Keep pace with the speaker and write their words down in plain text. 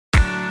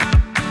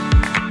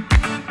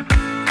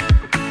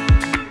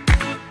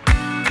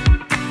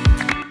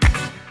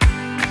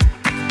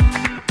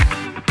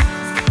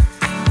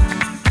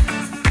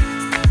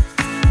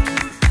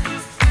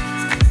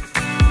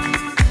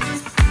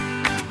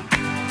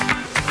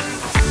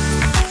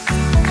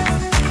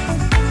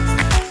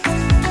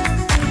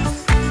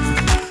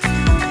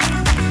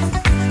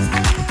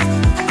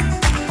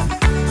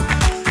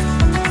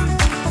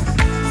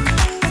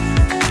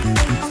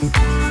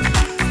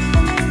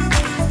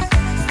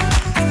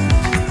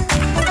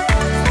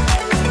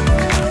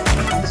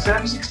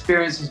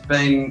experience has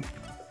been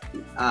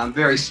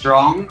very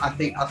strong.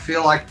 I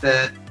feel like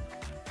that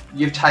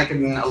you've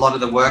taken a lot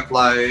of the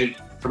workload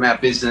from our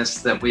business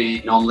that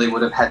we normally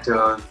would have had to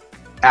have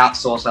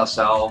outsourced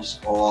ourselves,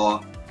 or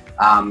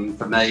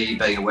for me,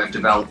 being a web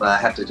developer, I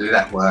have to do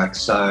that work.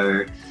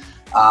 So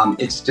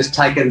it's just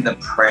taken the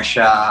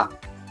pressure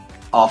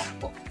off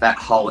that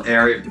whole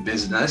area of the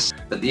business.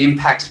 But the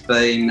impact's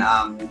been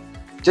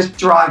just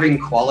driving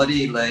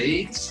quality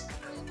leads.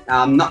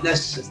 Not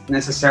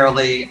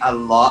necessarily a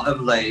lot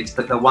of leads,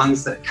 but the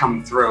ones that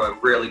come through are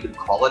really good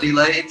quality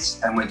leads,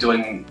 and we're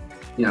doing,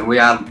 we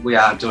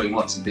are doing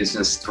lots of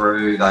business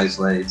through those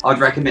leads. I'd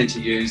recommend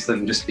to use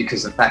them just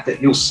because of the fact that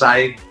you'll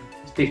save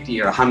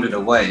 50 or 100 a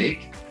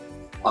week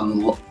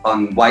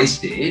on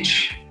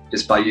wastage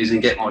just by using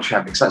Get More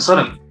Traffic. So it sort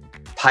of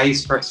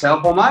pays for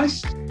itself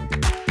almost.